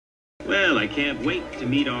Well, I can't wait to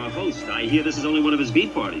meet our host. I hear this is only one of his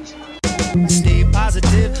beat parties. Stay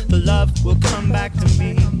positive, the love will come back to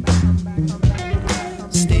me.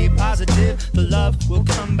 Stay positive, the love will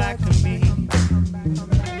come back to me.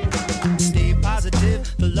 Stay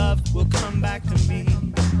positive, the love will come back to me.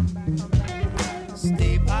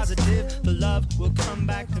 Stay positive, the love will come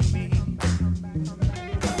back to me.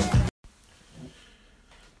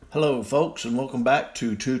 Hello, folks, and welcome back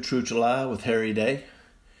to Too True to Lie with Harry Day.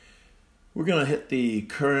 We're going to hit the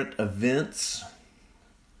current events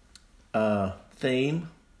theme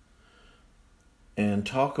and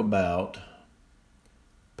talk about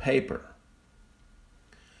paper.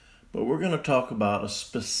 But we're going to talk about a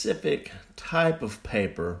specific type of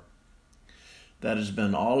paper that has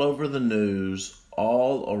been all over the news,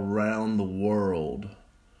 all around the world,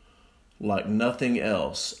 like nothing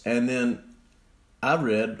else. And then I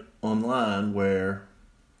read online where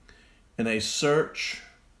in a search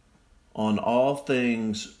on all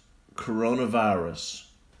things coronavirus,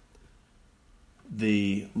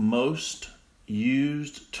 the most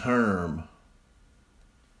used term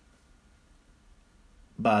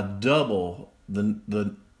by double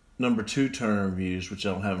the number two term used, which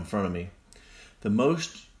I don't have in front of me, the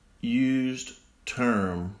most used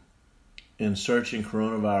term in searching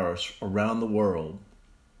coronavirus around the world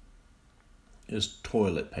is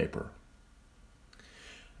toilet paper.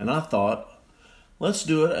 And I thought, let's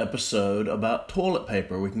do an episode about toilet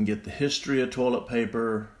paper. We can get the history of toilet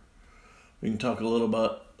paper. We can talk a little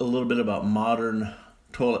bit about modern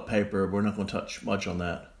toilet paper. We're not going to touch much on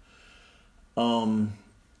that. And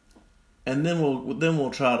then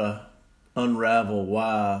we'll try to unravel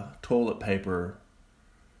why toilet paper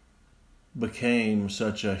became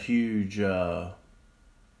such a huge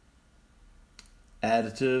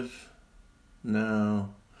additive.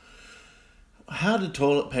 No. How did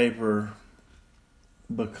toilet paper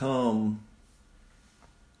become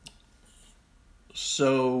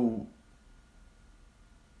so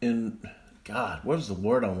what is the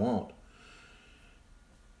word I want?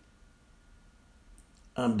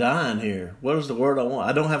 I'm dying here. What is the word I want?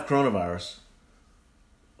 I don't have coronavirus.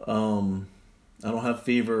 I don't have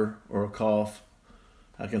fever or a cough.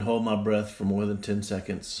 I can hold my breath for more than 10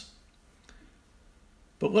 seconds.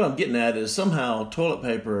 But what I'm getting at is somehow toilet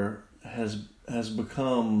paper has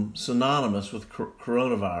become synonymous with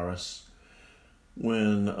coronavirus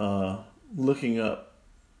when looking up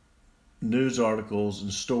news articles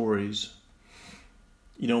and stories.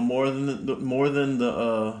 You know, more than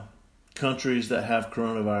the countries that have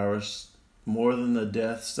coronavirus, more than the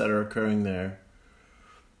deaths that are occurring there.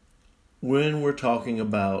 When we're talking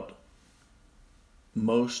about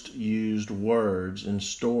most used words and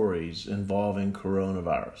stories involving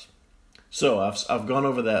coronavirus. So I've gone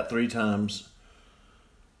over that 3 times.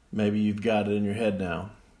 Maybe you've got it in your head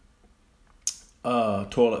now.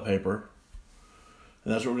 Toilet paper.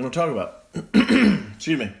 And that's what we're going to talk about.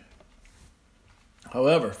 Excuse me.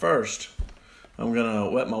 However, first, I'm going to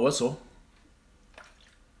wet my whistle.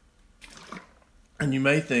 And you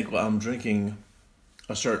may think, well, I'm drinking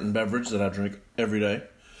a certain beverage that I drink every day.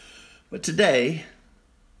 But today,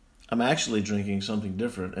 I'm actually drinking something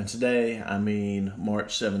different. And today, I mean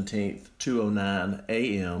March 17th, 2:09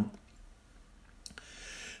 a.m.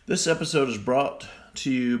 This episode is brought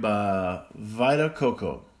to you by Vita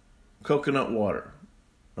Coco, coconut water.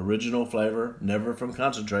 Original flavor, never from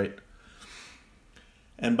concentrate.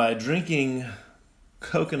 And by drinking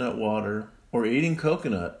coconut water or eating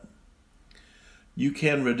coconut, you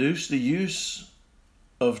can reduce the use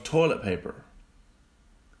of toilet paper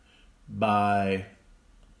by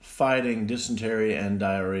fighting dysentery and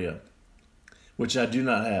diarrhea, which I do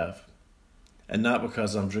not have, and not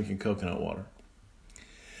because I'm drinking coconut water.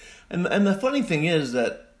 And the funny thing is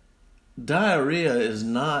that diarrhea is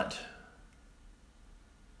not,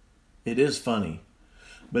 it is funny,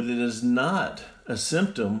 but it is not a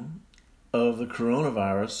symptom of the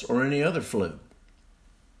coronavirus or any other flu.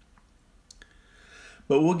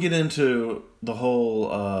 But we'll get into the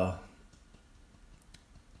whole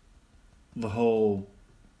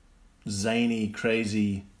zany,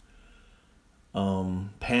 crazy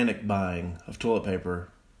panic buying of toilet paper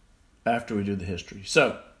after we do the history.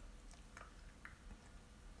 So,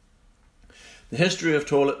 the history of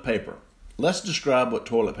toilet paper. Let's describe what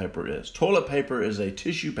toilet paper is. Toilet paper is a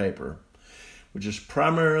tissue paper which is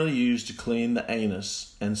primarily used to clean the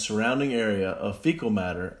anus and surrounding area of fecal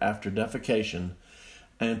matter after defecation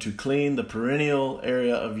and to clean the perineal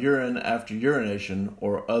area of urine after urination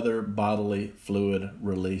or other bodily fluid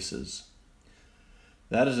releases.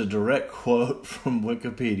 That is a direct quote from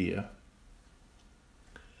Wikipedia.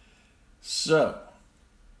 So,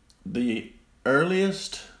 the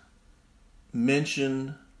earliest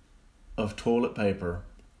mention of toilet paper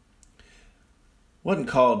wasn't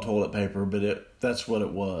called toilet paper, but that's what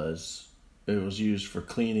it was. It was used for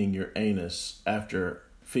cleaning your anus after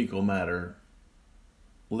fecal matter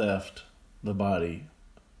left the body.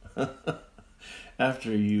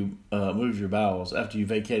 After you moved your bowels, after you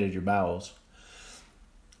vacated your bowels.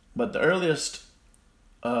 But the earliest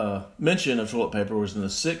mention of toilet paper was in the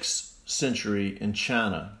 6th century in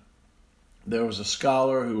China. There was a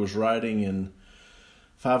scholar who was writing in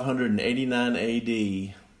 589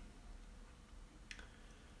 AD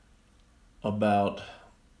about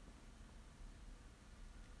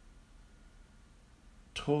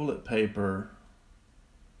toilet paper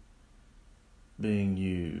being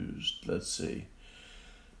used. Let's see.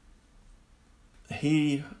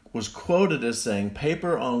 He was quoted as saying,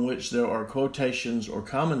 "Paper on which there are quotations or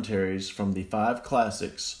commentaries from the 5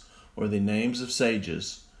 classics or the names of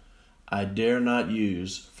sages, I dare not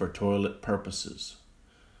use for toilet purposes."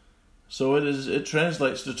 So it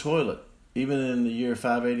translates to toilet, even in the year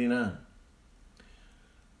 589.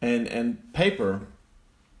 And paper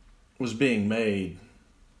was being made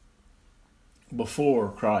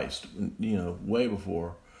before Christ, way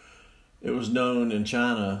before. It was known in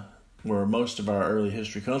China, where most of our early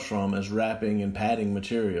history comes from, as wrapping and padding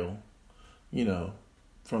material,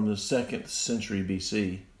 from the 2nd century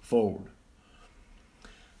BC forward.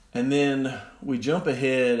 And then we jump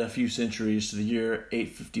ahead a few centuries to the year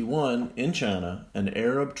 851 in China. An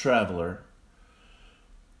Arab traveler,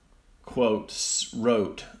 quote,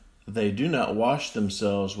 wrote, "They do not wash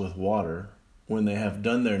themselves with water when they have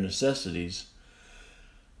done their necessities,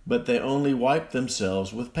 but they only wipe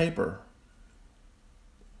themselves with paper."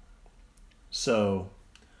 So,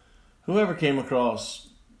 whoever came across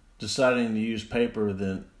deciding to use paper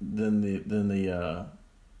than the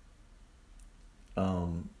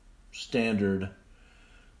standard,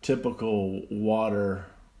 typical water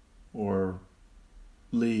or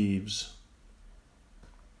leaves,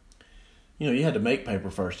 you had to make paper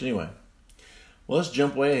first anyway. Well, let's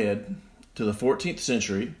jump way ahead to the 14th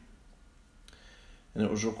century, and it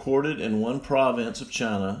was recorded in one province of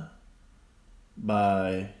China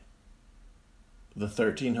by the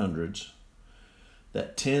 1300s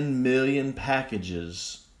that 10 million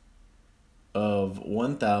packages of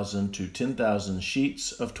 1,000 to 10,000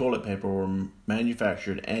 sheets of toilet paper were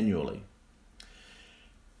manufactured annually.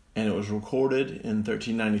 And it was recorded in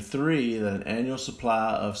 1393 that an annual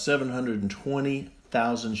supply of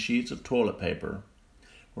 720,000 sheets of toilet paper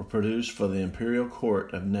were produced for the imperial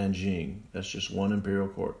court of Nanjing. That's just one imperial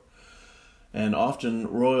court. And often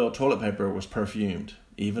royal toilet paper was perfumed,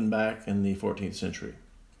 even back in the 14th century.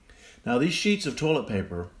 Now, these sheets of toilet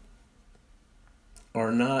paper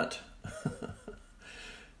are not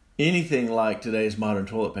anything like today's modern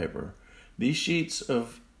toilet paper. These sheets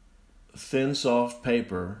of thin, soft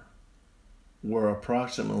paper were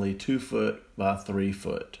approximately 2 foot by 3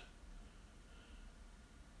 foot.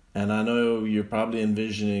 And I know you're probably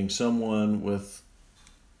envisioning someone with,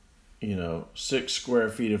 6 square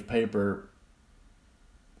feet of paper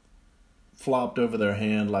flopped over their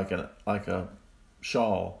hand like a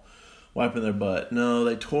shawl, wiping their butt. No,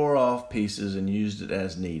 they tore off pieces and used it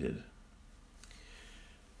as needed.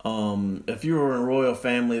 If you were in a royal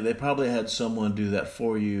family, they probably had someone do that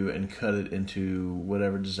for you and cut it into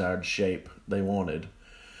whatever desired shape they wanted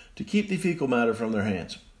to keep the fecal matter from their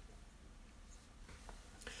hands.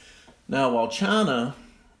 Now, while China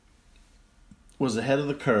was ahead of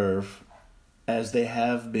the curve, as they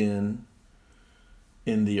have been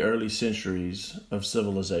in the early centuries of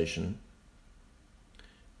civilization,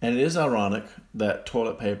 and it is ironic that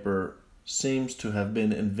toilet paper seems to have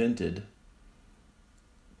been invented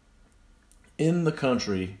in the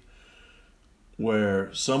country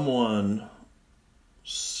where someone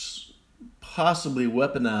possibly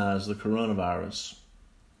weaponized the coronavirus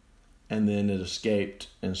and then it escaped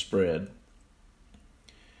and spread.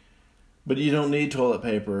 But you don't need toilet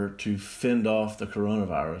paper to fend off the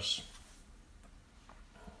coronavirus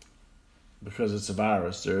because it's a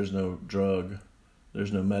virus. There's no drug.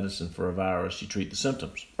 There's no medicine for a virus. You treat the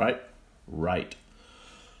symptoms, right? Right.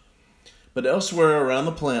 But elsewhere around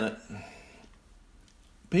the planet,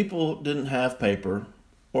 people didn't have paper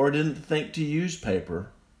or didn't think to use paper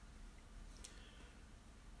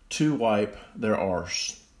to wipe their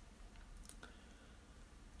arse.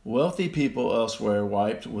 Wealthy people elsewhere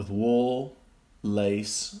wiped with wool,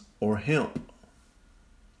 lace, or hemp.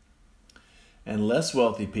 And less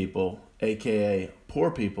wealthy people, aka poor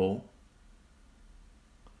people,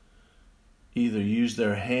 either use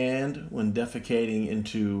their hand when defecating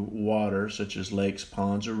into water, such as lakes,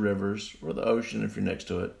 ponds, or rivers, or the ocean if you're next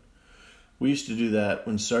to it. We used to do that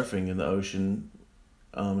when surfing in the ocean.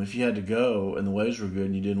 If you had to go and the waves were good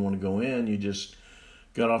and you didn't want to go in, you just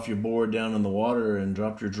got off your board down in the water and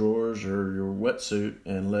dropped your drawers or your wetsuit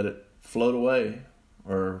and let it float away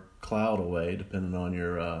or cloud away, depending on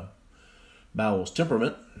your bowel's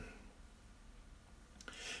temperament.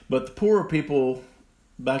 But the poorer people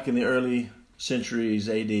back in the early centuries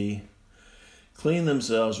AD cleaned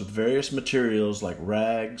themselves with various materials like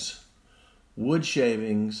rags, wood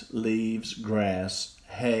shavings, leaves, grass,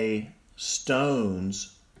 hay,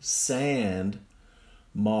 stones, sand,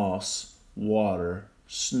 moss, water,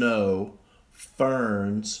 snow,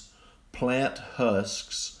 ferns, plant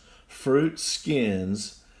husks, fruit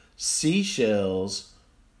skins, seashells,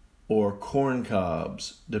 or corn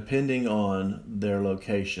cobs, depending on their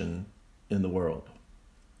location in the world.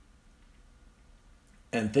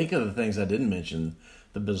 And think of the things I didn't mention,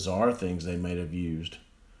 the bizarre things they may have used.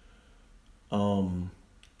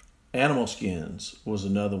 Animal skins was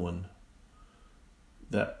another one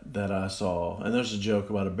that I saw. And there's a joke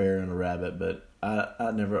about a bear and a rabbit, but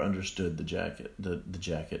I never understood the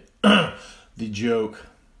joke.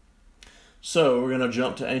 So we're going to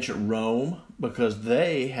jump to ancient Rome because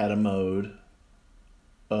they had a mode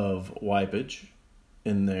of wipage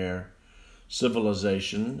in their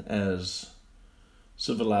civilization, as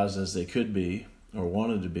civilized as they could be or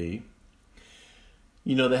wanted to be.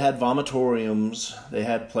 You know, they had vomitoriums, they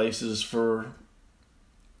had places for,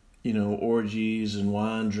 you know, orgies and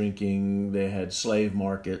wine drinking, they had slave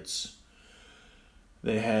markets,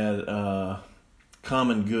 they had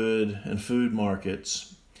common good and food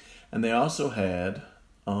markets, and they also had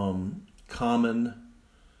common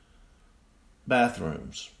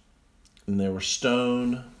bathrooms. And there were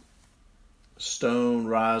stone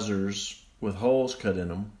risers with holes cut in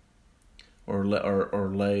them, or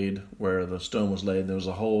laid where the stone was laid. There was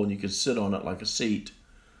a hole, and you could sit on it like a seat.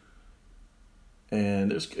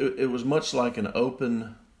 And it was much like an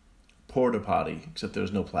open porta potty, except there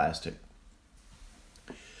was no plastic.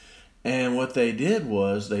 And what they did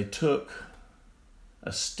was they took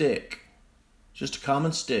a stick, just a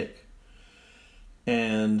common stick,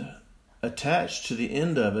 and attached to the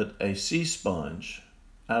end of it a sea sponge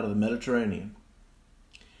out of the Mediterranean.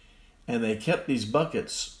 And they kept these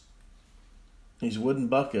buckets, these wooden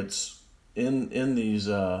buckets, in these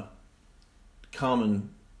common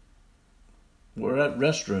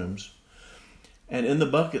restrooms. And in the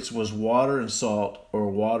buckets was water and salt or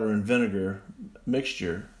water and vinegar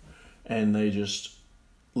mixture. And they just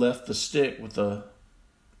left the stick with the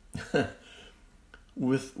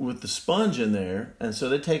with the sponge in there. And so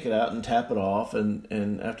they take it out and tap it off.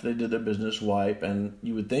 And after they did their business, wipe. And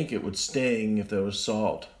you would think it would sting if there was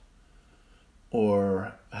salt,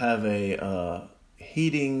 or have a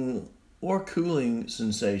heating or cooling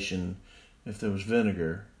sensation if there was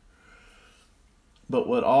vinegar. But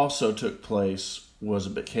what also took place was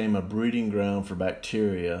it became a breeding ground for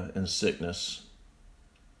bacteria and sickness.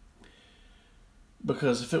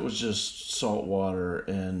 Because if it was just salt water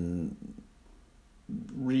and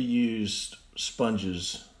reused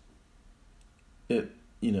sponges,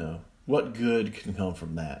 what good can come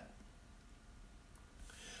from that?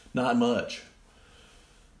 Not much.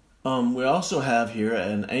 We also have here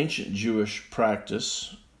an ancient Jewish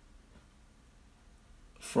practice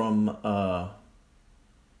from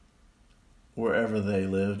wherever they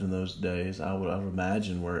lived in those days. I would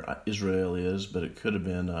imagine where Israel is, but it could have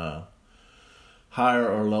been higher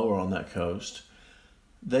or lower on that coast.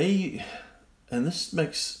 And this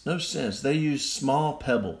makes no sense, they use small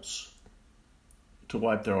pebbles to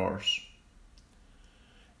wipe their arse.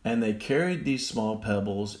 And they carried these small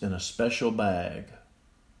pebbles in a special bag.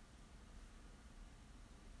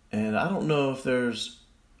 And I don't know if there's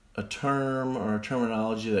a term or a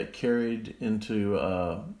terminology that carried into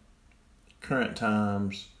current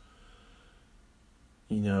times,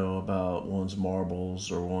 about one's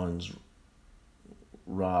marbles or one's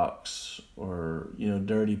rocks or,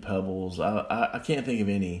 dirty pebbles. I can't think of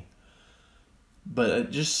any. But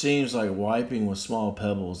it just seems like wiping with small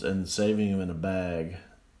pebbles and saving them in a bag.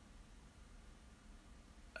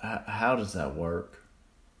 How does that work?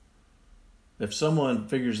 If someone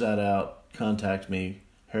figures that out, contact me,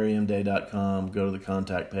 harrymday.com, go to the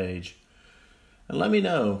contact page, and let me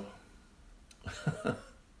know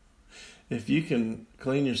if you can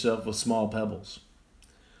clean yourself with small pebbles.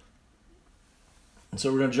 And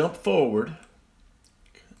so we're going to jump forward.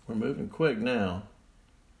 We're moving quick now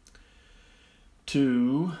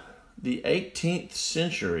to the 18th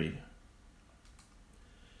century,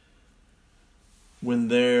 when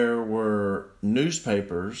there were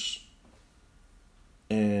newspapers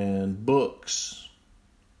and books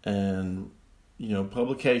and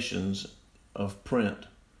publications of print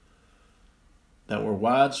that were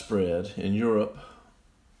widespread in Europe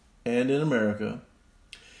and in America.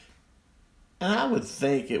 And I would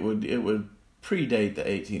think it would predate the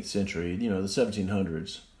 18th century, the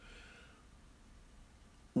 1700s,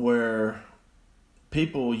 where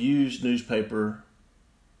people used newspaper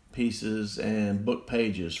pieces and book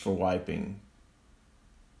pages for wiping.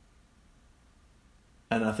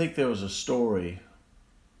 And I think there was a story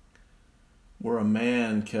where a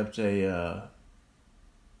man kept a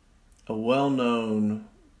well-known,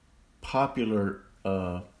 popular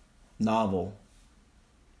novel,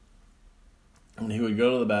 and he would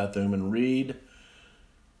go to the bathroom and read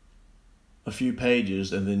a few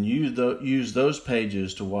pages and then use those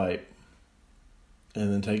pages to wipe,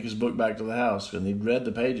 and then take his book back to the house. And he'd read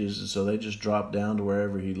the pages, and so they just dropped down to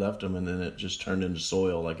wherever he left them, and then it just turned into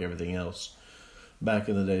soil like everything else back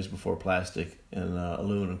in the days before plastic and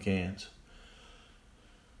aluminum cans.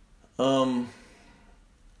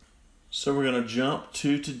 So we're going to jump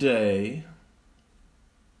to today.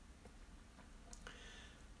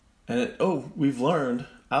 And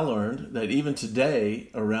I learned that even today,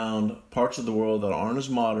 around parts of the world that aren't as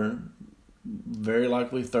modern, very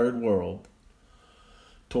likely third world,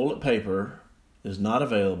 toilet paper is not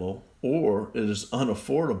available, or it is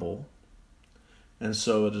unaffordable, and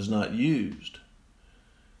so it is not used.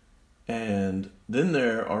 And then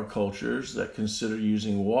there are cultures that consider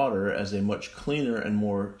using water as a much cleaner and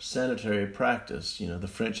more sanitary practice. The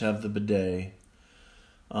French have the bidet.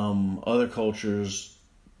 Other cultures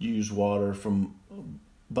use water from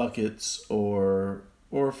buckets or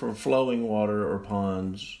from flowing water or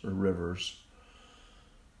ponds or rivers.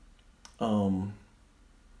 The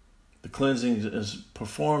cleansing is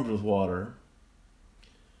performed with water,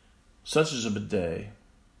 such as a bidet,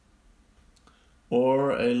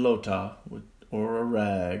 or a lota, or a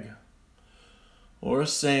rag, or a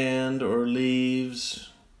sand, or leaves,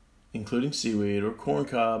 including seaweed, or corn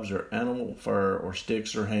cobs, or animal fur, or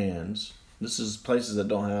sticks, or hands. This is places that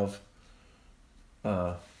don't have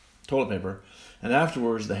toilet paper. And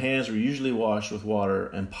afterwards, the hands were usually washed with water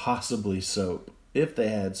and possibly soap, if they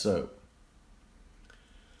had soap.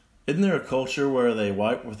 Isn't there a culture where they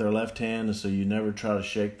wipe with their left hand, and so you never try to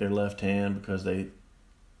shake their left hand because they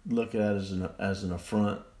look at it as an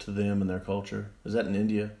affront to them and their culture? Is that in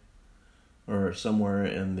India or somewhere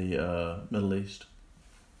in the Middle East?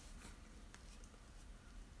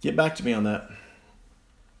 Get back to me on that.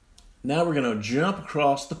 Now we're going to jump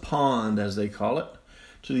across the pond, as they call it,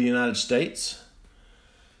 to the United States.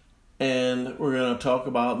 And we're going to talk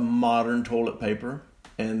about modern toilet paper.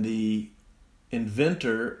 And the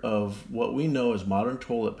inventor of what we know as modern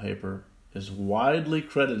toilet paper is widely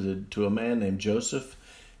credited to a man named Joseph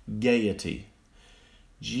Gayetty.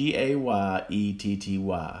 Gayetty.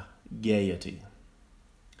 Gayetty.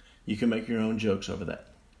 You can make your own jokes over that.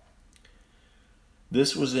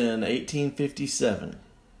 This was in 1857.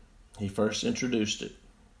 He first introduced it.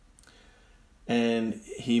 And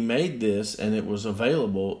he made this, and it was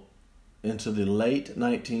available into the late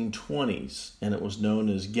 1920s. And it was known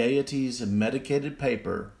as Gayetty's medicated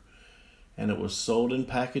paper. And it was sold in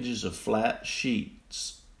packages of flat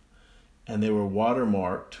sheets. And they were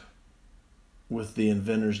watermarked with the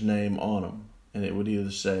inventor's name on them. And it would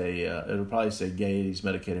either say, it would probably say Gayetty's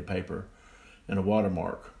medicated paper and a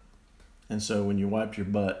watermark. And so when you wiped your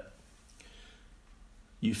butt,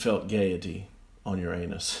 you felt Gayetty on your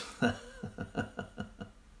anus.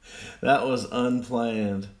 That was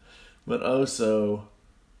unplanned, but oh so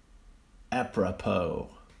apropos.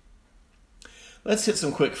 Let's hit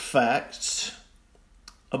some quick facts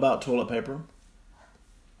about toilet paper.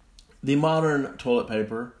 The modern toilet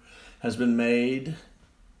paper has been made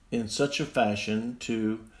in such a fashion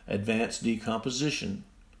to advance decomposition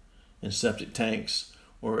in septic tanks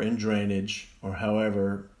or in drainage, or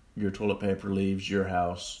however your toilet paper leaves your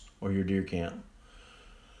house or your deer camp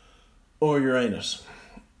or your anus.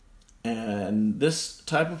 And this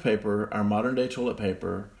type of paper, our modern day toilet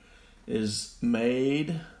paper, is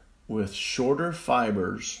made with shorter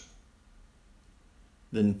fibers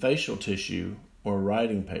than facial tissue or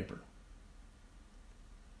writing paper.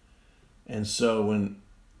 And so when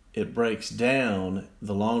it breaks down,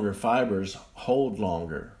 the longer fibers hold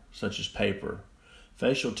longer, such as paper.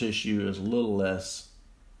 Facial tissue is a little less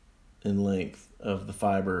in length of the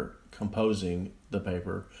fiber composing the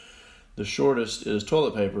paper. The shortest is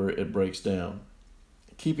toilet paper. It breaks down,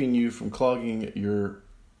 keeping you from clogging your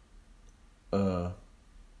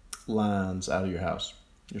lines out of your house,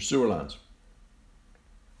 your sewer lines.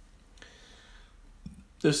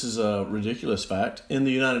 This is a ridiculous fact. In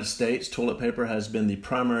the United States, toilet paper has been the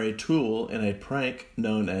primary tool in a prank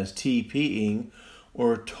known as TPing,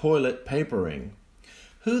 or toilet papering.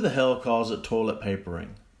 Who the hell calls it toilet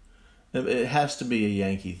papering? It has to be a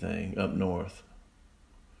Yankee thing up north.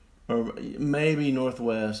 Or maybe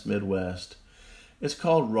Northwest, Midwest. It's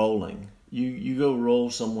called rolling. You go roll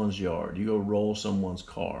someone's yard. You go roll someone's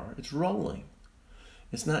car. It's rolling.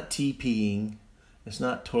 It's not TPing. It's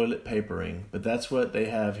not toilet papering. But that's what they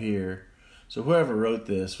have here. So whoever wrote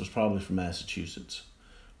this was probably from Massachusetts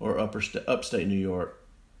or upstate New York.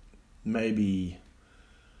 Maybe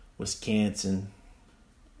Wisconsin.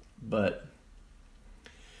 But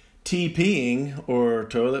TPing or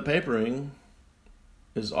toilet papering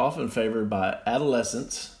is often favored by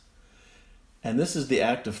adolescents. And this is the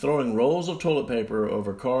act of throwing rolls of toilet paper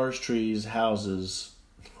over cars, trees, houses,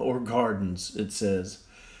 or gardens, it says,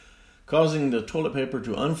 causing the toilet paper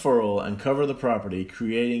to unfurl and cover the property,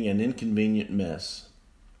 creating an inconvenient mess.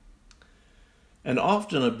 And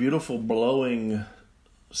often a beautiful, blowing,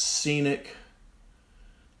 scenic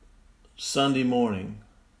Sunday morning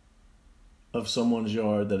of someone's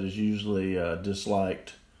yard that is usually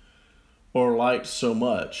disliked or liked so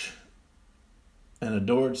much and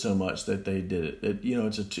adored so much that they did it.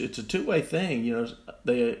 It's a two-way thing.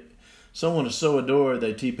 Someone is so adored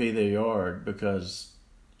they TP their yard because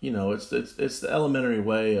it's the elementary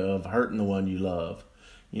way of hurting the one you love.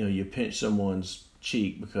 You pinch someone's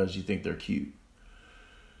cheek because you think they're cute.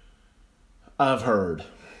 I've heard.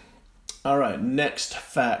 All right, next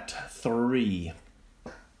fact 3.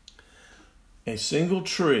 A single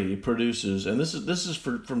tree produces, and this is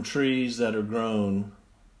from trees that are grown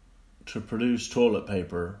to produce toilet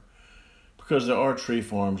paper, because there are tree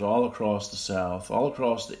farms all across the South, all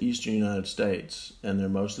across the eastern United States, and they're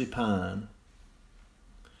mostly pine.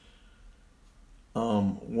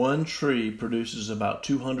 One tree produces about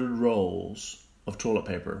 200 rolls of toilet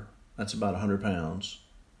paper. That's about 100 pounds.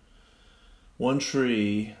 One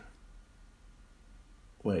tree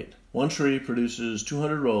produces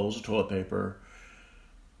 200 rolls of toilet paper,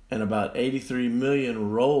 and about 83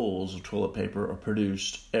 million rolls of toilet paper are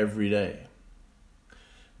produced every day.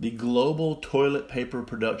 The global toilet paper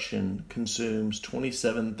production consumes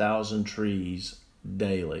 27,000 trees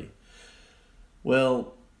daily.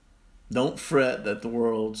 Well, don't fret that the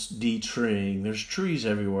world's de-treeing. There's trees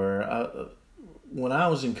everywhere. When I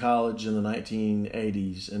was in college in the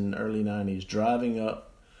 1980s and early 90s, driving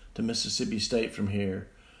up to Mississippi State from here,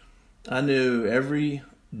 I knew every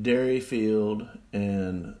dairy field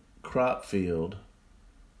and crop field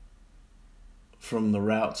from the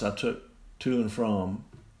routes I took to and from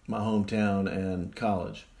my hometown and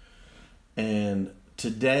college. And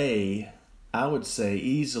today, I would say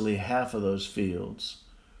easily half of those fields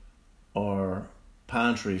are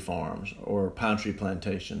pine tree farms or pine tree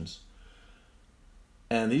plantations.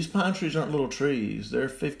 And these pine trees aren't little trees. They're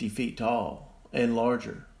 50 feet tall and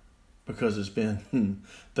larger because it's been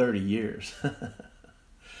 30 years.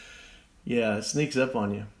 Yeah, it sneaks up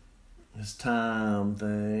on you. This time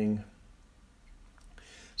thing.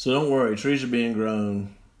 So don't worry, trees are being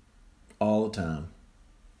grown all the time.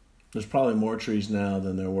 There's probably more trees now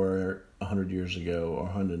than there were 100 years ago or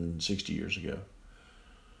 160 years ago.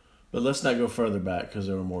 But let's not go further back because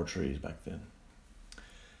there were more trees back then.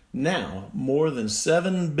 Now, more than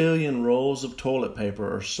 7 billion rolls of toilet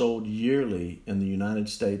paper are sold yearly in the United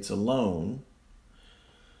States alone.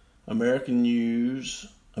 Americans use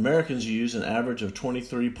an average of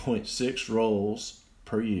 23.6 rolls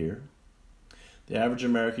per year. The average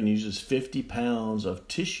American uses 50 pounds of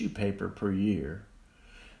tissue paper per year,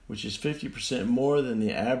 which is 50% more than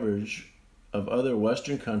the average of other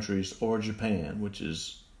Western countries or Japan, which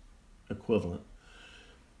is equivalent.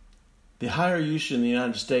 The higher use in the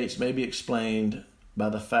United States may be explained by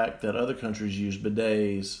the fact that other countries use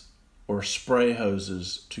bidets or spray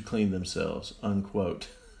hoses to clean themselves, unquote.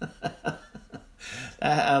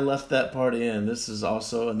 I left that part in. This is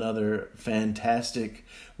also another fantastic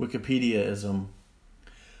Wikipedia-ism,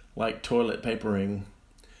 like toilet papering,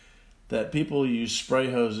 that people use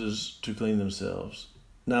spray hoses to clean themselves.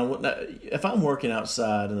 Now, if I'm working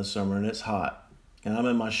outside in the summer and it's hot, and I'm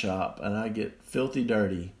in my shop and I get filthy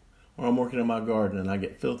dirty, or I'm working in my garden and I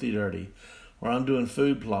get filthy dirty, or I'm doing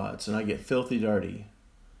food plots and I get filthy dirty,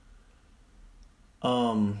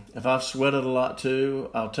 if I've sweated a lot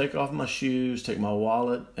too, I'll take off my shoes, take my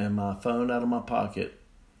wallet and my phone out of my pocket,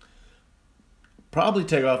 probably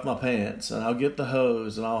take off my pants, and I'll get the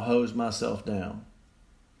hose and I'll hose myself down.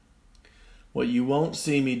 What you won't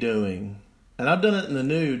see me doing, and I've done it in the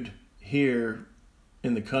nude here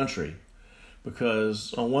in the country,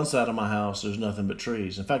 because on one side of my house there's nothing but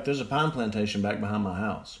trees. In fact, there's a pine plantation back behind my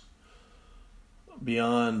house.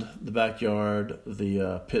 beyond the backyard,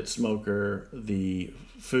 the pit smoker, the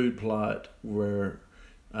food plot where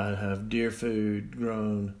I have deer food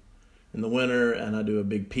grown in the winter and I do a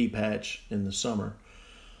big pea patch in the summer.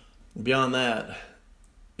 Beyond that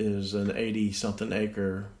is an 80-something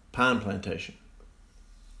acre pine plantation.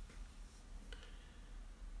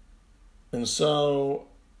 And so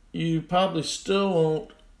you probably still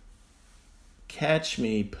won't catch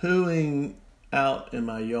me pooing out in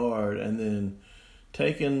my yard and then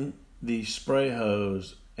taking the spray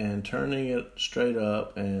hose and turning it straight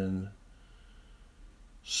up and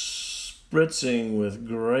spritzing with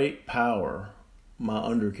great power my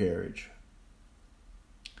undercarriage.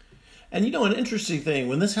 And you know, an interesting thing,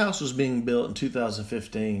 when this house was being built in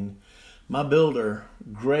 2015, my builder,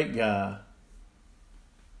 great guy,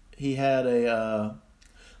 he had a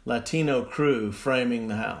Latino crew framing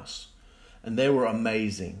the house. And they were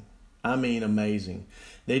amazing. I mean amazing.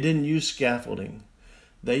 They didn't use scaffolding.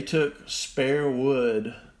 They took spare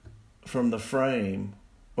wood from the frame,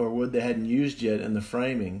 or wood they hadn't used yet in the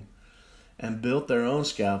framing, and built their own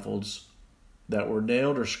scaffolds that were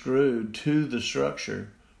nailed or screwed to the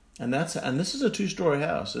structure. And this is a 2-story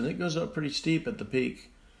house, and it goes up pretty steep at the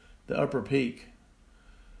peak, the upper peak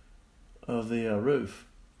of the roof.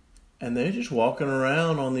 And they're just walking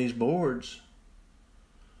around on these boards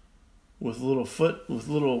with little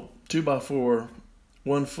 2x4,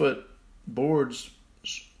 1-foot boards,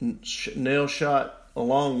 nail shot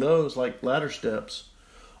along those like ladder steps,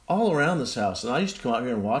 all around this house. And I used to come out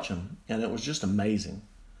here and watch them, and it was just amazing.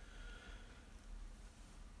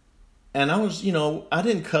 And I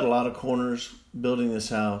didn't cut a lot of corners building this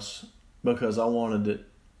house because I wanted it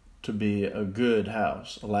to be a good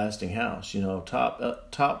house, a lasting house.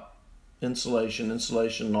 Top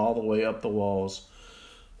insulation all the way up the walls,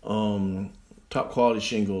 top quality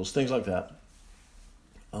shingles, things like that.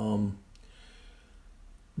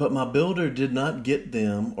 But my builder did not get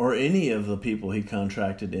them or any of the people he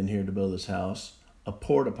contracted in here to build this house a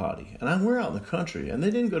porta potty. And we're out in the country, and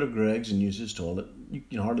they didn't go to Greg's and use his toilet. You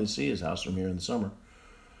can hardly see his house from here in the summer,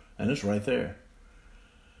 and it's right there.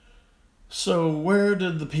 So where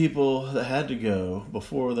did the people that had to go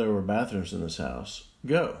before there were bathrooms in this house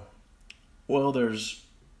go? Well, there's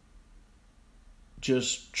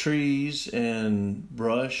just trees and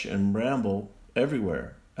brush and bramble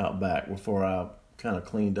everywhere out back before I kind of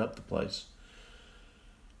cleaned up the place.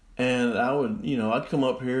 And I would, I'd come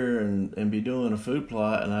up here and be doing a food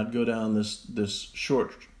plot, and I'd go down the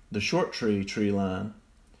short tree line,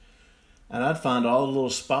 and I'd find all the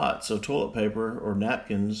little spots of toilet paper or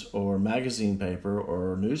napkins or magazine paper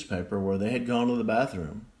or newspaper where they had gone to the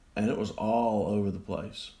bathroom, and it was all over the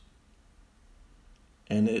place.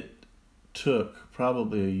 And it took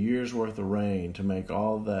probably a year's worth of rain to make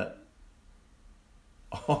all that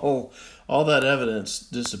evidence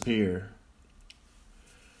disappear.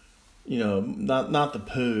 Not the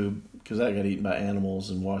poo, because that got eaten by animals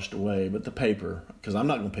and washed away, but the paper, because I'm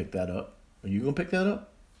not going to pick that up. Are you going to pick that up?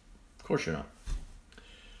 Of course you're not.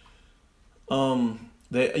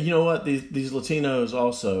 You know what? These Latinos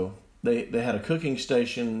also, they had a cooking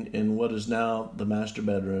station in what is now the master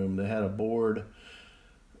bedroom. They had a board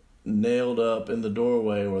nailed up in the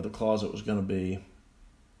doorway where the closet was going to be,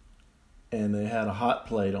 and they had a hot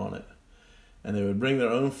plate on it. And they would bring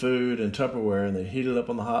their own food in Tupperware, and they'd heat it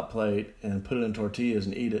up on the hot plate and put it in tortillas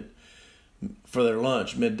and eat it for their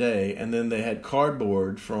lunch midday. And then they had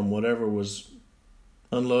cardboard from whatever was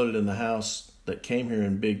unloaded in the house that came here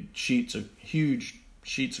in huge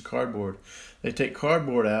sheets of cardboard. They take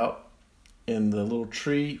cardboard out in the little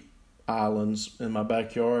tree islands in my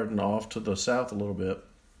backyard and off to the south a little bit.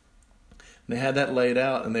 And they had that laid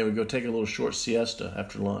out, and they would go take a little short siesta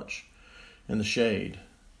after lunch in the shade.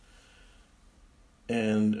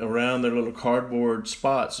 And around their little cardboard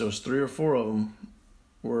spots, there was 3 or 4 of them,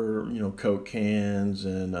 were Coke cans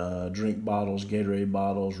and drink bottles, Gatorade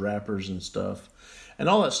bottles, wrappers and stuff. And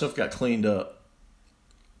all that stuff got cleaned up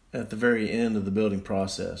at the very end of the building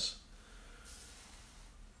process.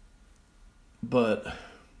 But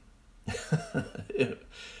it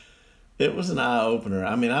was an eye opener.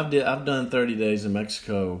 I mean, I've done 30 days in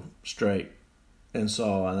Mexico straight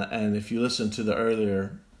and if you listen to the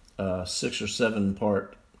earlier 6 or 7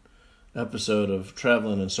 part episode of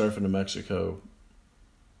traveling and surfing in Mexico,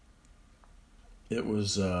 it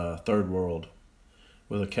was third world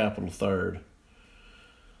with a capital third.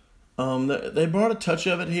 They brought a touch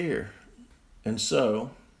of it here, and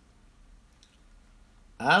so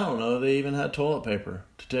I don't know if they even had toilet paper,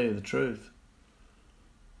 to tell you the truth.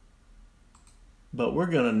 But we're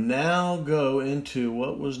going to now go into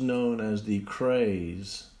what was known as the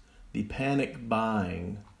craze, the panic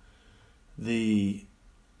buying, the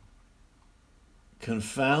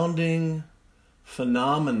confounding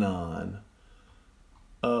phenomenon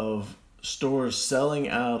of stores selling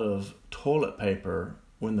out of toilet paper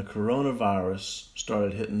when the coronavirus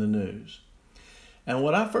started hitting the news. And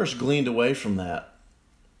what I first gleaned away from that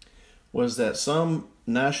was that some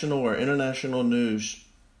national or international news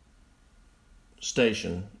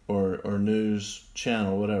station or news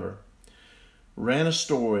channel, whatever, ran a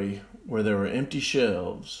story where there were empty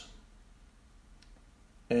shelves,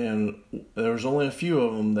 and there was only a few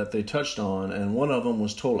of them that they touched on, and one of them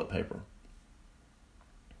was toilet paper.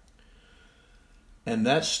 And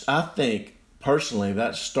that's, I think, personally,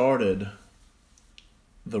 that started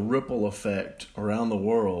the ripple effect around the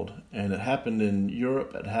world. And it happened in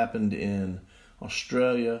Europe, it happened in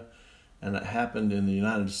Australia, and it happened in the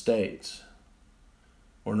United States,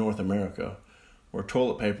 or North America, where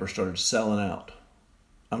toilet paper started selling out.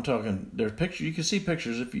 I'm talking, there's pictures, you can see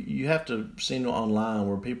pictures, if you have to see them online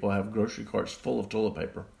where people have grocery carts full of toilet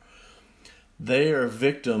paper. They are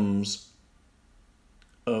victims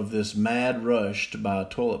of this mad rush to buy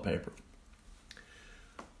toilet paper.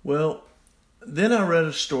 Well, then I read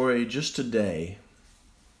a story just today,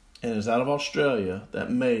 and it's out of Australia,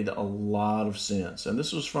 that made a lot of sense. And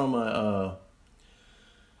this was from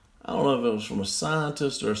I don't know if it was from a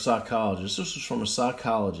scientist or a psychologist. This was from a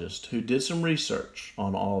psychologist who did some research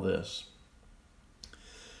on all this.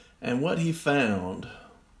 And what he found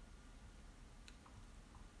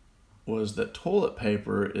was that toilet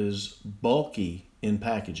paper is bulky in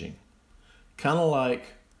packaging. Kind of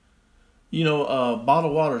like,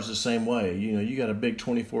 bottled water is the same way. You got a big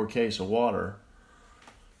 24 case of water.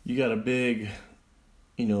 You got a big,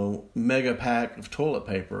 mega pack of toilet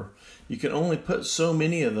paper. You can only put so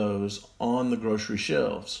many of those on the grocery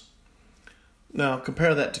shelves. Now,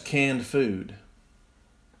 compare that to canned food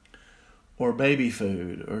or baby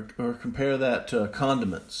food, or compare that to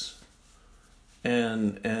condiments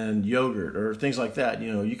and yogurt or things like that.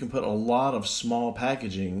 You can put a lot of small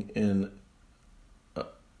packaging in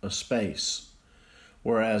a space,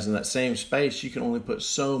 whereas in that same space you can only put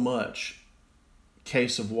so much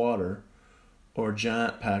case of water or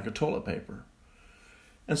giant pack of toilet paper.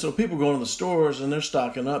 And so people go into the stores and they're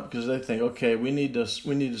stocking up because they think, okay, we need to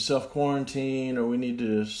self-quarantine, or we need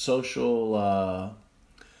to social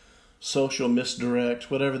misdirect,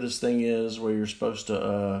 whatever this thing is where you're supposed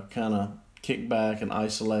to kind of kick back and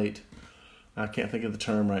isolate. I can't think of the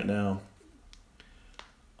term right now.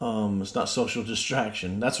 It's not social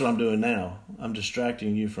distraction. That's what I'm doing now. I'm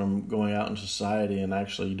distracting you from going out in society and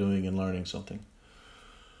actually doing and learning something.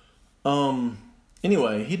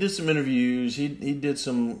 Anyway, he did some interviews. He did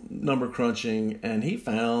some number crunching, and he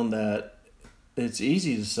found that it's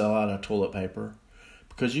easy to sell out of toilet paper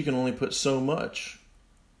because you can only put so much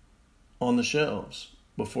on the shelves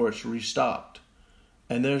before it's restocked.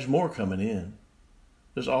 And there's more coming in.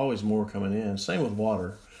 There's always more coming in. Same with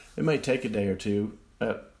water. It may take a day or two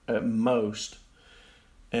at most.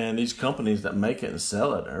 And these companies that make it and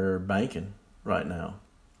sell it are banking right now.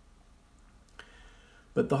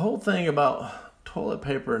 But the whole thing about toilet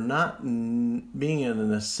paper not being a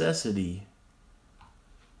necessity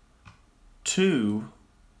to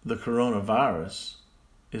the coronavirus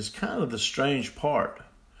is kind of the strange part.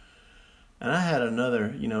 And I had another,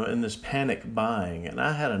 in this panic buying, and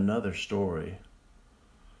I had another story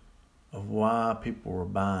of why people were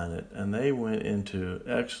buying it. And they went into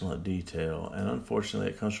excellent detail. And unfortunately,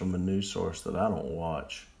 it comes from a news source that I don't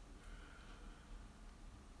watch.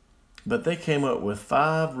 But they came up with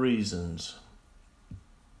 5 reasons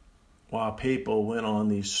why people went on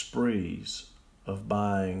these sprees of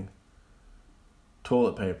buying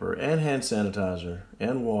toilet paper and hand sanitizer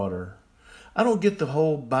and water. I don't get the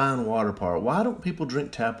whole buying water part. Why don't people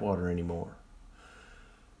drink tap water anymore?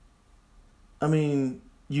 I mean,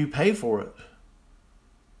 you pay for it.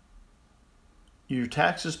 Your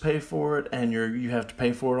taxes pay for it, and you have to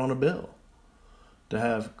pay for it on a bill to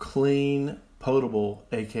have clean, potable,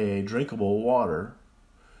 aka drinkable water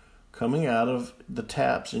coming out of the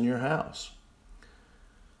taps in your house.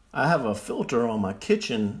 I have a filter on my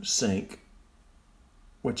kitchen sink,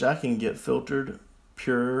 which I can get filtered,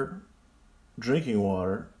 pure drinking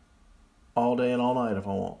water all day and all night if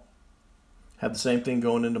I want. Have the same thing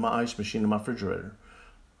going into my ice machine in my refrigerator.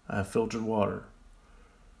 I have filtered water.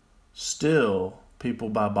 Still, people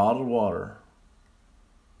buy bottled water,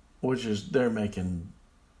 which is, they're making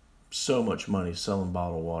so much money selling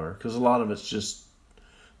bottled water because a lot of it's just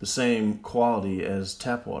the same quality as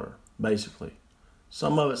tap water, basically.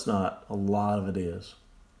 Some of it's not, a lot of it is.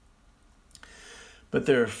 But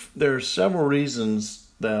there are several reasons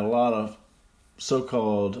that a lot of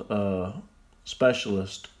so-called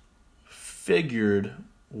specialists figured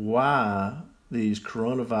why these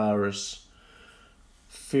coronavirus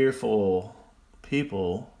fearful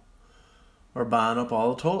people are buying up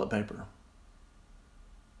all the toilet paper.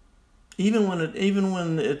 Even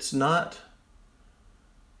when it's not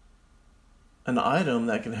an item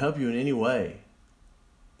that can help you in any way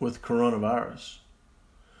with coronavirus.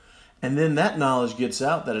 And then that knowledge gets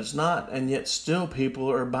out that it's not, and yet still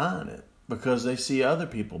people are buying it because they see other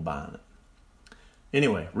people buying it.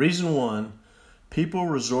 Anyway, reason 1, people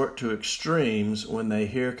resort to extremes when they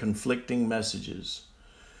hear conflicting messages.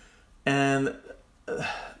 And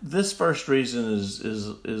this first reason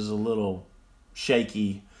is a little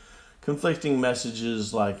shaky. Conflicting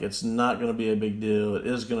messages like it's not going to be a big deal, it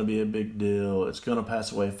is going to be a big deal, it's going to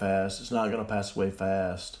pass away fast, it's not going to pass away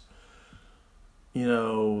fast. You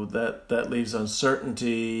know, that leaves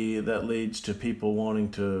uncertainty, that leads to people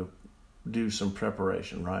wanting to do some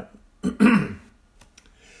preparation, right?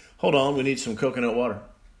 Hold on, we need some coconut water.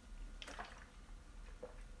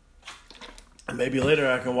 And maybe later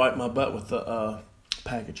I can wipe my butt with the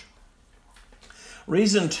package.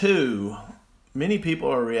 Reason 2, many people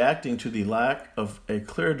are reacting to the lack of a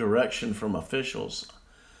clear direction from officials.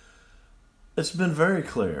 It's been very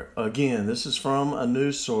clear. Again, this is from a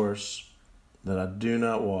news source that I do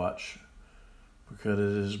not watch because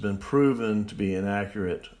it has been proven to be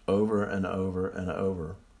inaccurate over and over and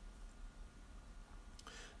over.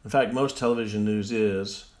 In fact, most television news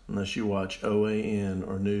is, unless you watch OAN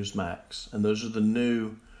or Newsmax, and those are the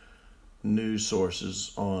new news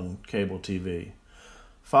sources on cable TV.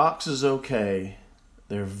 Fox is okay.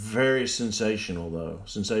 They're very sensational, though.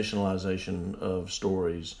 Sensationalization of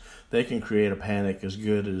stories. They can create a panic as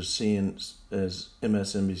good as MSNBC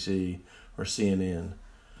or CNN.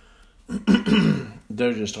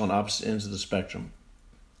 They're just on opposite ends of the spectrum.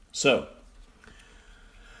 So,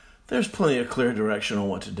 there's plenty of clear direction on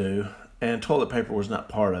what to do, and toilet paper was not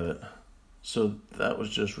part of it. So that was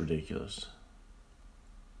just ridiculous.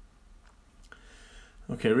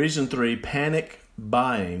 Okay, reason 3, panic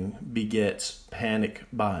buying begets panic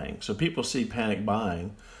buying. So people see panic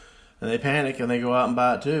buying, and they panic and they go out and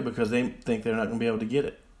buy it too because they think they're not going to be able to get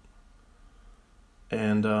it.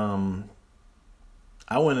 And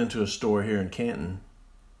I went into a store here in Canton,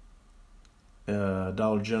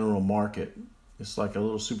 Dollar General Market. It's like a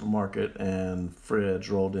little supermarket and Fred's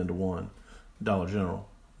rolled into one. Dollar General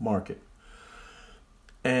Market.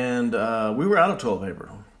 And we were out of toilet paper.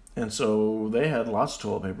 And so they had lots of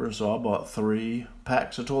toilet paper. So I bought 3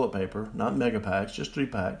 packs of toilet paper. Not mega packs, just 3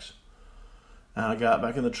 packs. And I got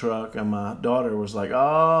back in the truck and my daughter was like,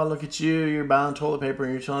 "Oh, look at you. You're buying toilet paper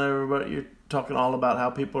and you're telling everybody, you're talking all about how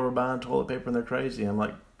people are buying toilet paper and they're crazy." I'm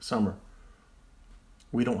like, "Summer,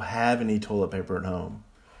 we don't have any toilet paper at home.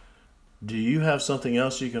 Do you have something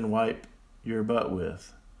else you can wipe your butt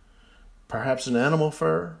with? Perhaps an animal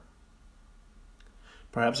fur?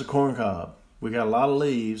 Perhaps a corn cob? We got a lot of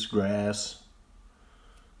leaves, grass."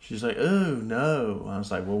 She's like, "Oh, no." I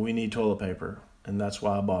was like, "Well, we need toilet paper." And that's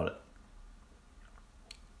why I bought it.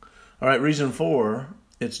 All right, reason 4,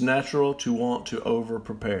 it's natural to want to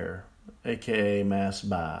over-prepare, aka mass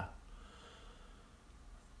buy.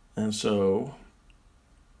 And so,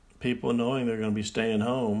 people knowing they're going to be staying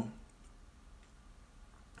home,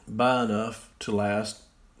 buy enough to last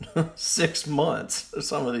 6 months.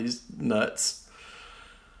 Some of these nuts.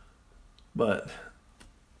 But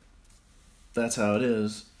that's how it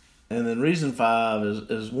is. And then reason 5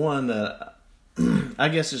 is one that I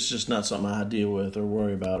guess it's just not something I deal with or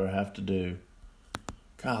worry about or have to do.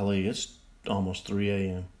 Golly, it's almost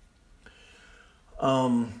 3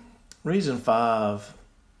 a.m. Reason 5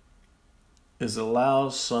 is it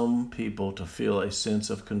allows some people to feel a sense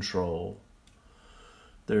of control.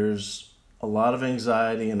 There's a lot of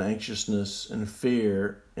anxiety and anxiousness and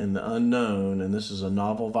fear in the unknown, and this is a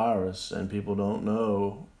novel virus, and people don't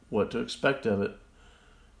know what to expect of it.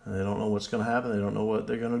 And they don't know what's going to happen. They don't know what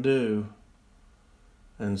they're going to do.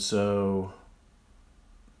 And so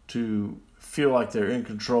to feel like they're in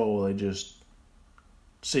control, they just...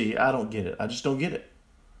 See, I don't get it. I just don't get it.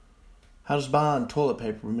 How does buying toilet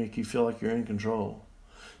paper make you feel like you're in control?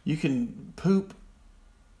 You can poop.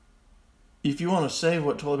 If you want to save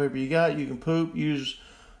what toilet paper you got, you can poop, use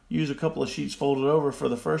a couple of sheets folded over for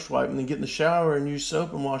the first wipe, and then get in the shower and use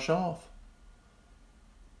soap and wash off.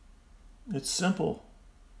 It's simple.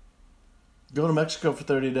 Go to Mexico for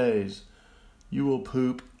 30 days. You will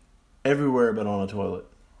poop everywhere but on a toilet.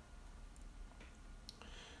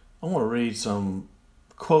 I want to read some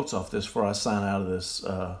quotes off this before I sign out of this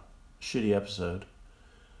shitty episode.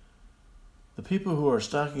 The people who are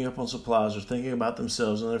stocking up on supplies are thinking about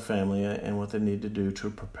themselves and their family and what they need to do to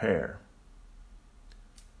prepare.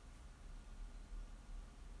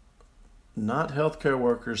 not healthcare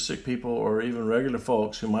workers, sick people, or even regular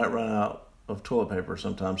folks who might run out of toilet paper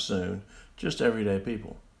sometime soon, just everyday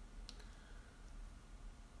people.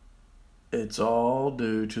 It's all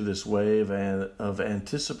due to this wave of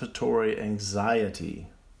anticipatory anxiety.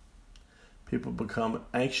 People become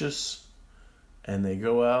anxious and they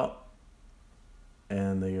go out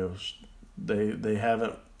and they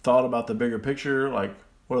haven't thought about the bigger picture, like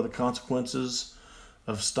what are the consequences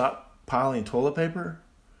of stockpiling toilet paper?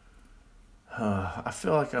 I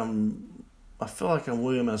feel like I'm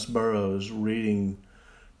William S. Burroughs reading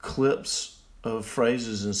clips of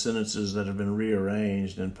phrases and sentences that have been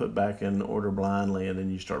rearranged and put back in order blindly, and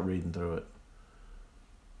then you start reading through it.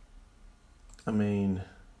 I mean,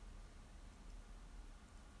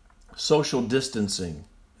 social distancing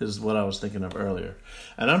is what I was thinking of earlier.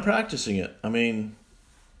 And I'm practicing it. I mean,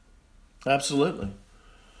 absolutely.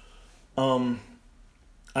 I'm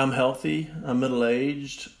healthy. I'm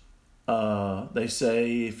middle-aged. They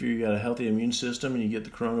say if you got a healthy immune system and you get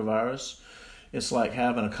the coronavirus, it's like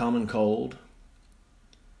having a common cold.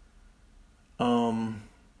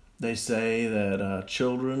 They say that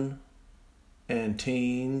children and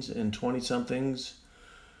teens and 20-somethings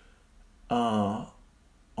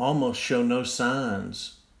almost show no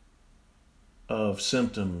signs of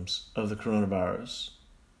symptoms of the coronavirus.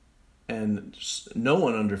 And no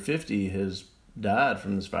one under 50 has died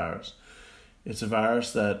from this virus. It's a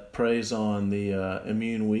virus that preys on the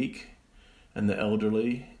immune weak and the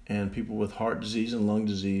elderly and people with heart disease and lung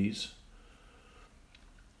disease.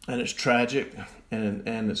 And it's tragic, and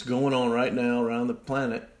it's going on right now around the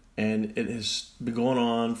planet, and it has been going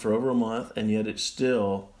on for over a month, and yet it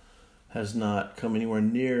still has not come anywhere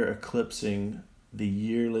near eclipsing the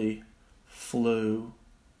yearly flu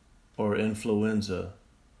or influenza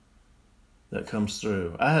that comes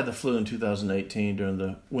through. I had the flu in 2018 during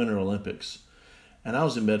the Winter Olympics, and I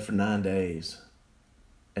was in bed for 9 days,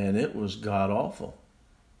 and it was god-awful.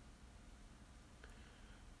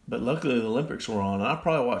 But luckily the Olympics were on, and I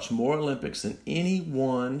probably watched more Olympics than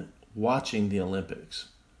anyone watching the Olympics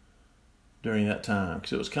during that time,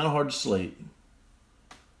 because it was kind of hard to sleep.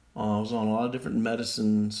 I was on a lot of different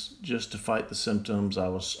medicines just to fight the symptoms.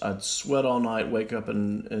 I'd sweat all night, wake up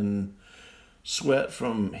and sweat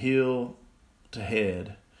from heel to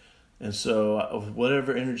head. And so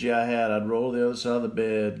whatever energy I had, I'd roll the other side of the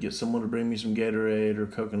bed, get someone to bring me some Gatorade or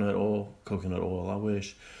coconut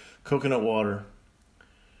water.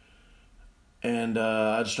 And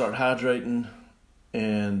I'd start hydrating,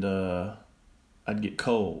 and I'd get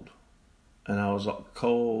cold. And I was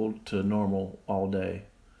cold to normal all day.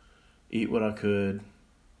 Eat what I could.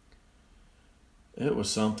 It was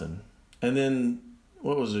something. And then,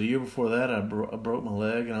 what was it, a year before that, I broke my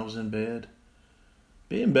leg and I was in bed.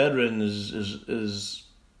 Being bedridden is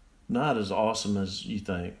not as awesome as you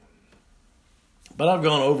think. But I've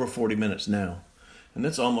gone over 40 minutes now. And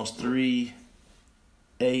it's almost 3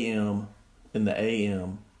 a.m. in the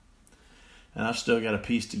a.m. And I've still got to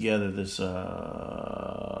piece together this Al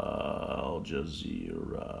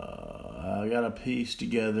Jazeera. I got to piece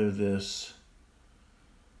together this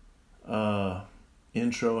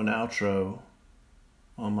intro and outro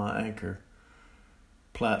on my Anchor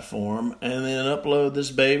platform, and then upload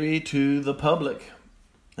this baby to the public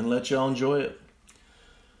and let y'all enjoy it.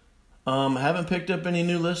 I haven't picked up any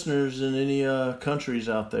new listeners in any countries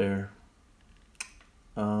out there.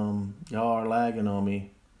 Y'all are lagging on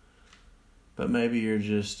me. But maybe you're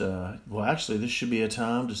just, well, actually, this should be a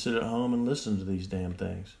time to sit at home and listen to these damn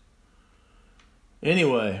things.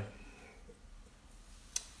 Anyway,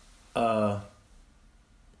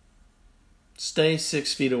 stay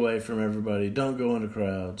 6 feet away from everybody. Don't go into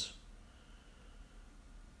crowds.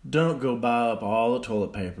 Don't go buy up all the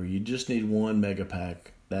toilet paper. You just need 1 mega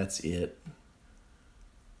pack. That's it.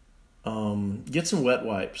 Get some wet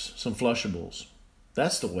wipes, some flushables.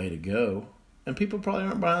 That's the way to go. And people probably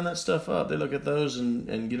aren't buying that stuff up. They look at those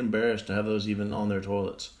and get embarrassed to have those even on their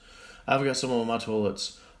toilets. I've got some on my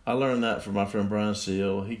toilets. I learned that from my friend Brian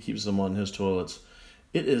Seal. He keeps them on his toilets.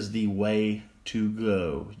 It is the way to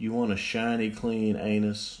go. You want a shiny, clean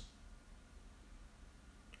anus?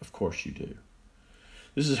 Of course you do.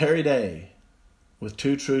 This is Harry Day with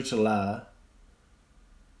Too True to Lie.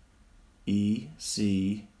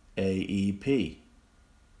 ECAEP.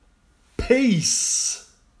 Peace!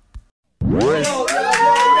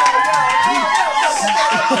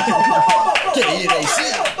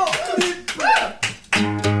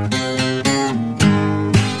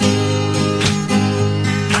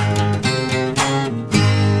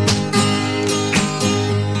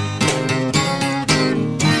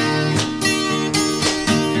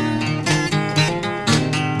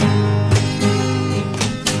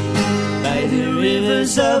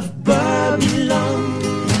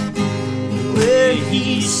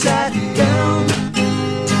 he sat down,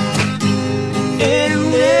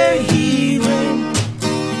 and there he went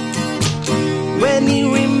when he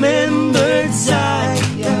remembered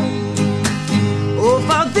Zion. Oh,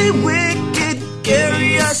 how the wicked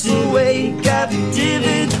carry us away,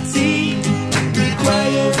 captivity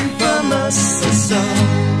required from us a song.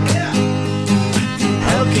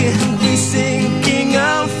 How can we sing King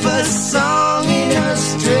Alpha's song in a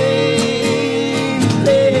strange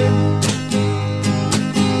land?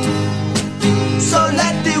 So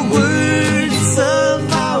let the words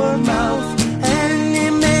of our mouth and the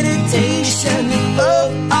meditation of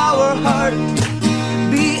our heart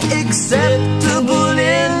be acceptable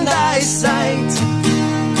in thy sight.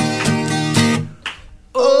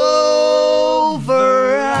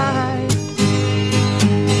 Override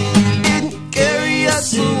and carry us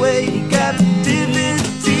away,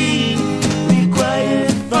 captivity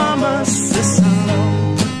required from us a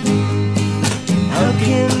song. How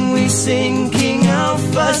can we sing King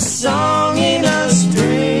Alpha's song in a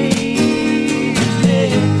strange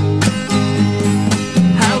land?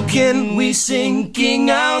 How can we sing King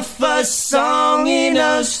Alpha's song in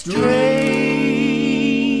a strange